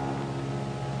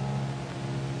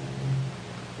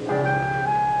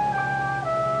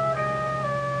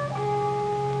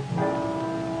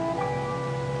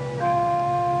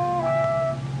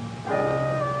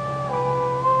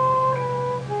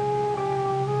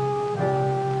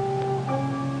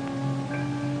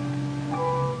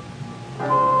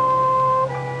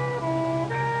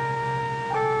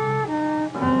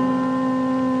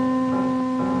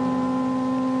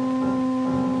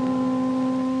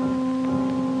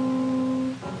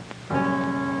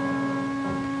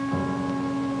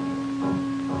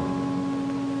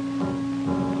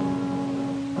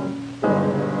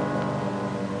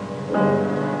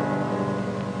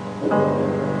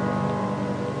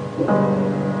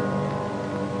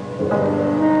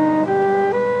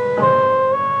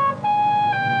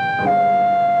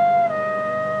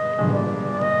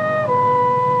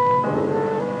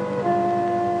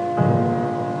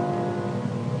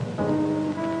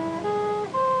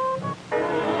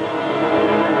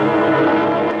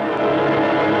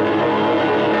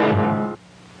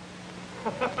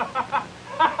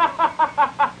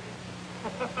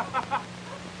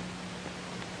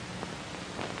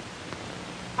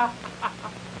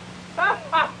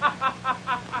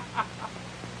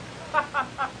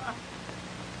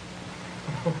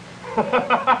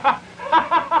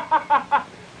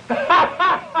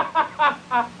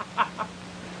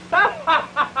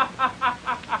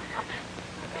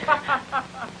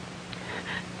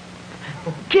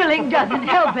 Killing doesn't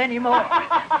help anymore.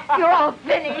 You're all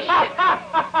finished.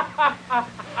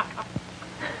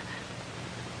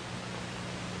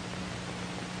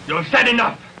 You've said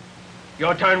enough.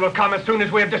 Your turn will come as soon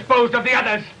as we have disposed of the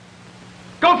others.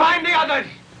 Go find the others.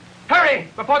 Hurry,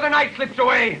 before the night slips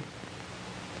away.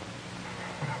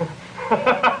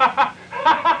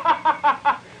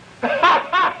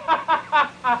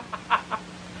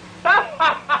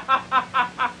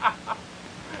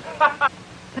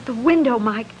 But the window,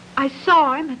 Mike. I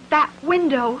saw him at that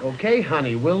window. Okay,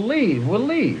 honey, we'll leave. We'll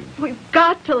leave. We've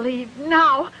got to leave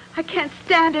now. I can't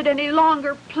stand it any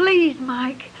longer. Please,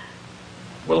 Mike.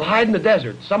 We'll hide in the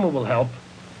desert. Someone will help.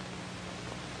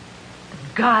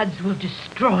 The gods will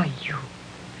destroy you.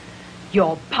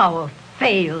 Your power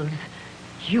fails.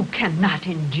 You cannot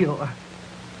endure.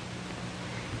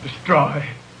 Destroy.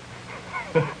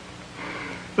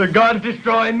 The gods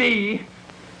destroy me.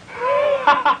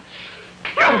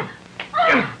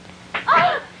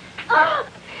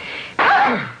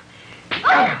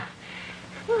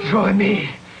 Destroy me.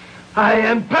 I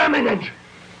am permanent.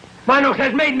 Manos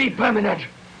has made me permanent.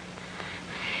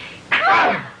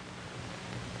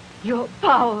 Your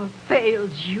power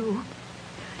fails you.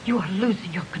 You are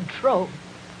losing your control.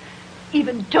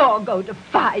 Even Torgo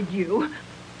defied you.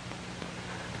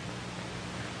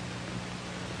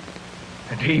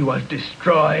 And he was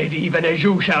destroyed, even as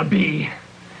you shall be.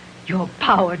 Your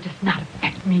power does not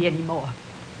affect me anymore.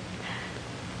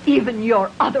 Even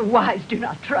your other wives do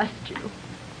not trust you.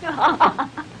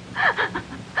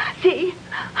 See,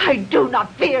 I do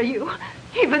not fear you,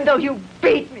 even though you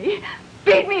beat me.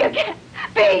 Beat me again.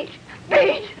 Beat.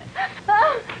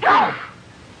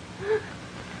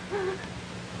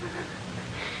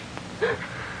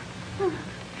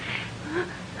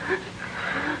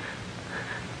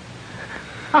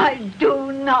 I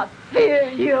do not fear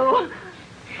you.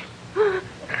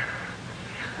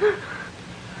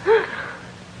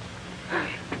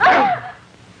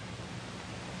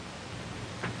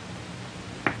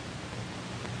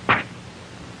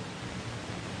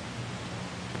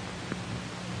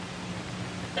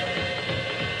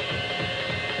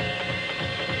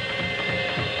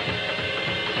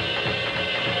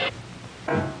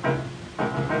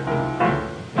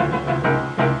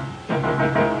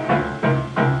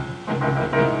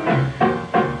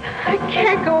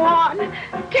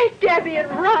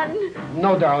 And run.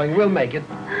 No, darling, we'll make it.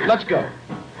 Let's go.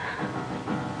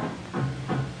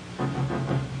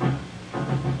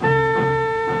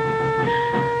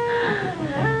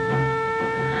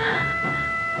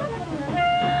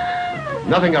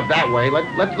 Nothing up that way.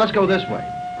 Let's go this way.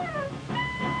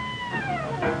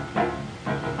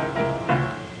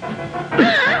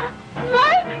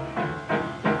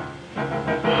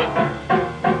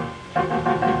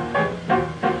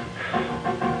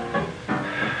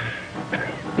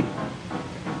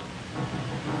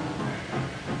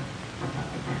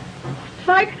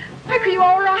 Mike, are you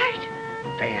all right?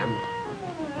 Damn.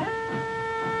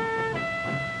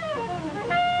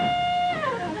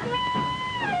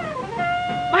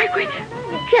 Mike, we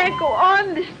can't go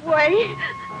on this way.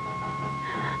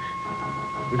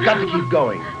 We've got to keep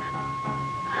going.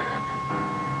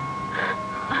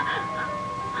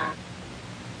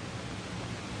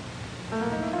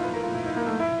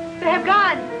 They have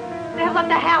gone. They have left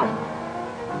the house.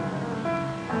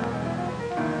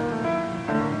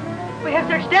 We have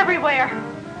searched everywhere.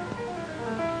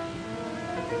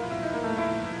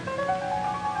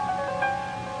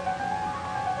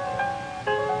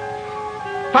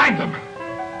 Find them.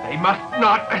 They must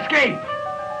not escape.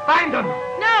 Find them.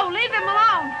 No, leave them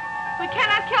alone. We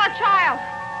cannot kill a child.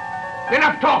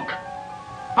 Enough talk.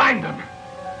 Find them.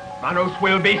 Manos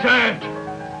will be served.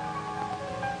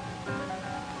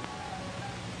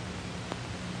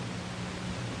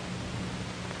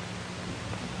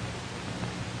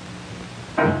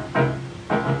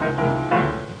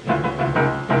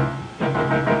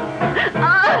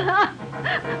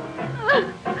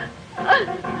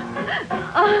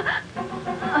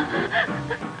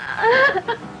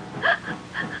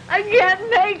 I can't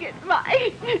make it,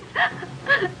 Mike.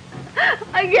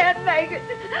 I can't make it.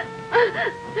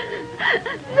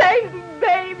 Save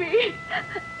baby.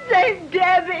 Save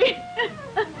Debbie.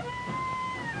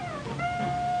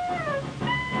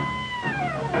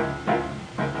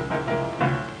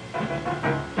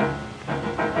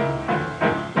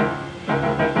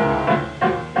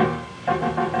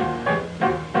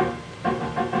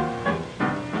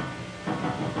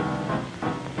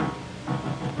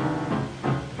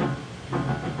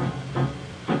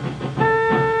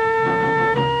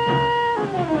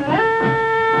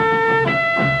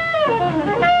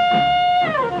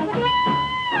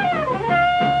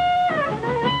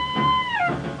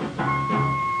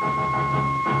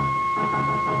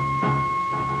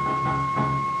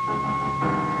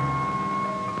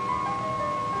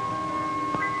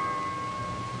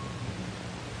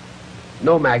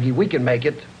 No, Maggie, we can make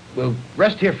it. We'll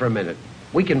rest here for a minute.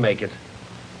 We can make it.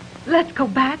 Let's go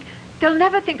back. They'll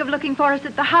never think of looking for us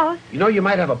at the house. You know, you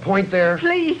might have a point there.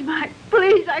 Please, Mike,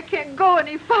 please, I can't go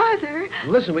any farther.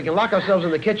 Listen, we can lock ourselves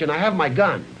in the kitchen. I have my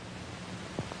gun.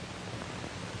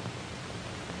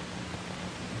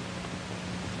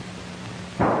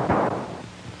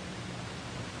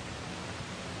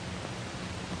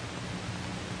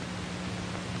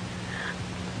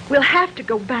 We'll have to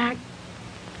go back.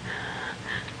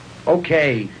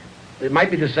 Okay. It might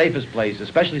be the safest place,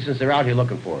 especially since they're out here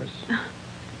looking for us.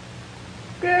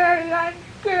 Daddy, I'm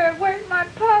scared. Where's my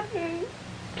puppy?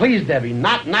 Please, Debbie,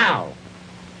 not now.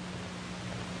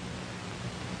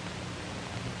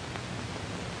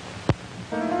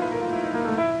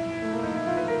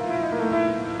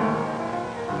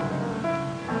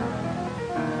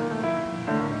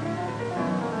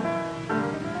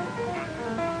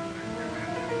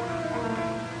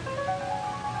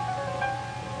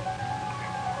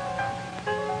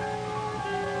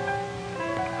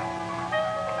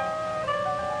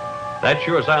 That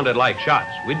sure sounded like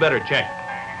shots. We'd better check.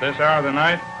 This hour of the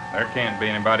night, there can't be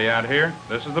anybody out here.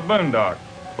 This is the boondock.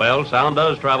 Well, sound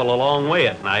does travel a long way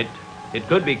at night. It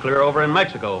could be clear over in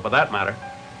Mexico, for that matter.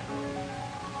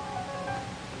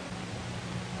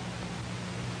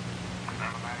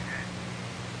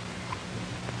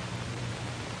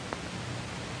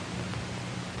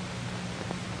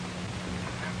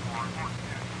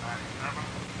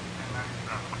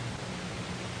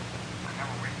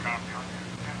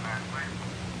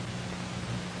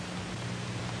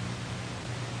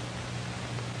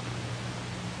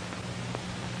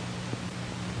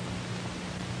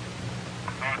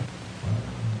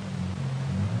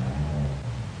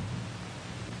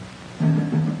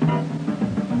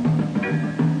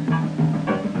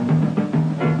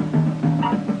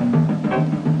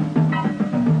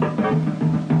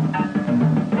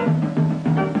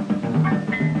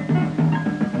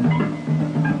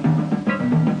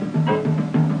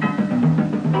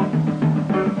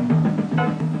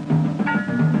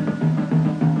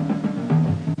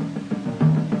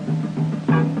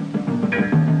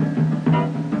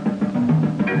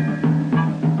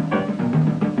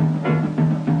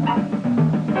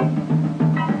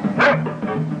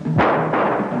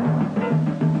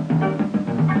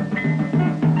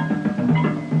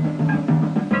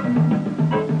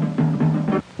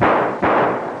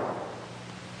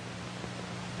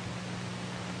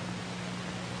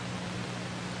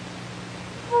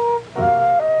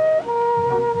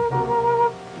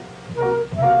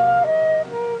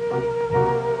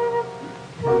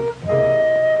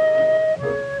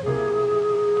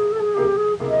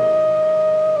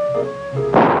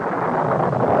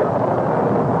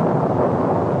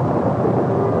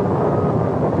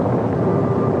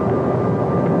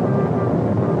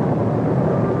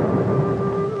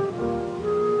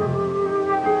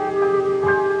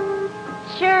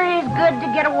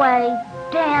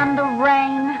 Damn the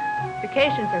rain.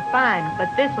 Vacations are fine,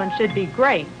 but this one should be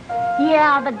great.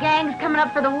 Yeah, the gang's coming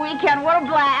up for the weekend. What a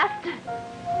blast.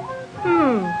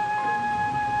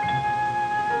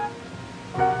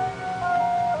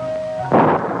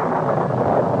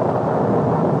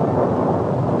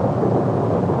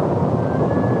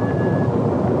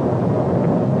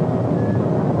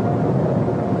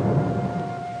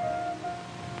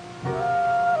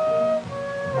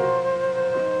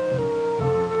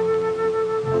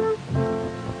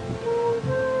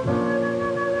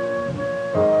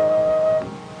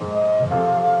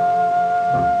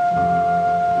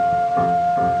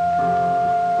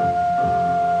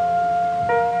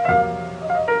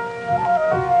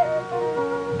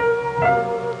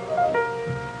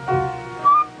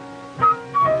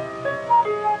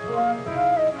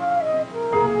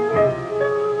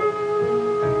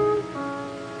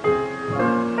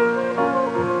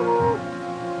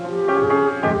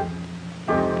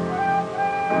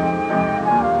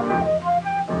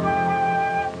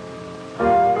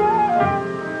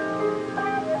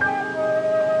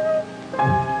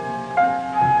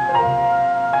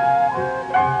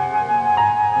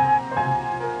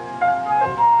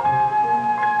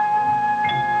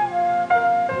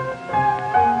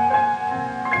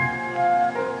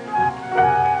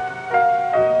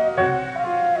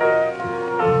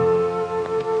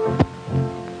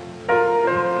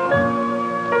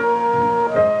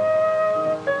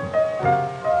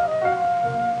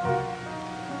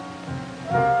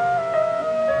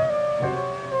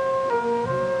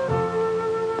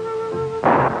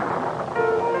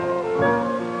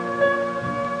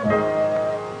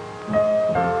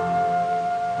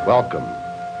 Welcome.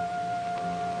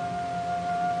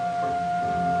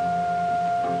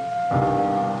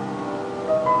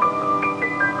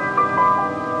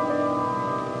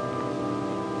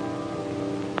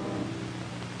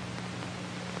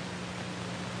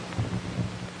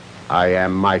 I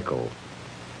am Michael.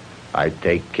 I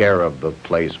take care of the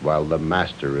place while the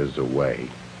master is away.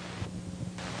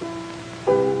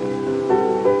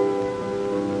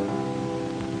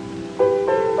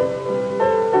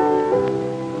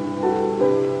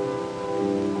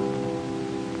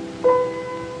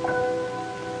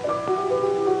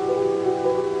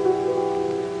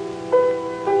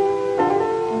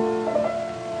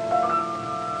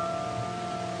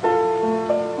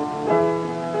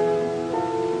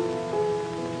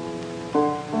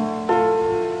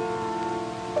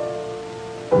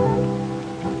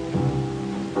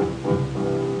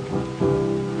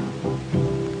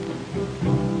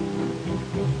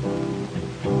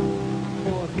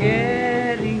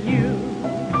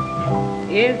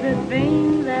 is a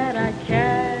thing that I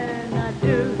cannot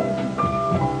do.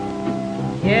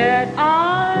 Yet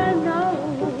I know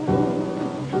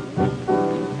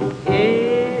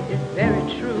it is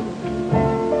very true.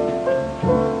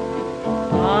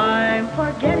 I'm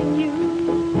forgetting you,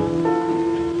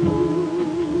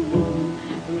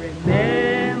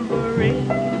 remembering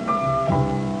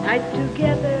night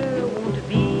together won't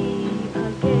be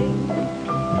again.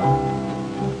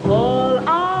 All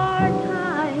our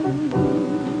time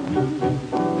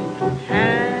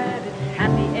had its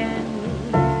happy end.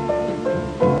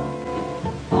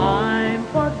 I'm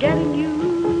forgetting you.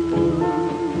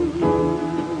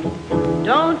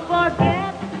 Don't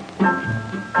forget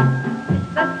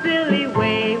the silly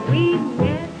way we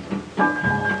met.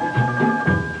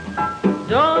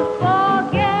 Don't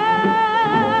forget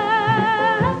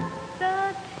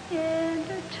the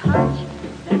tender touch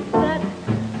that set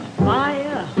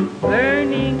fire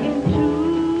burning in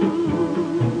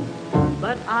two.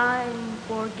 But I'm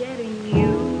forgetting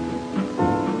you.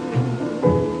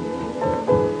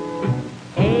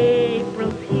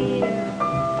 April's here,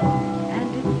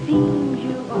 and it seems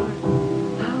you are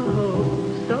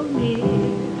oh so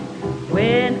near.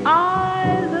 When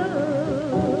I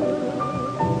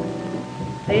look,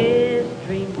 this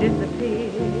dream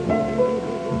disappears.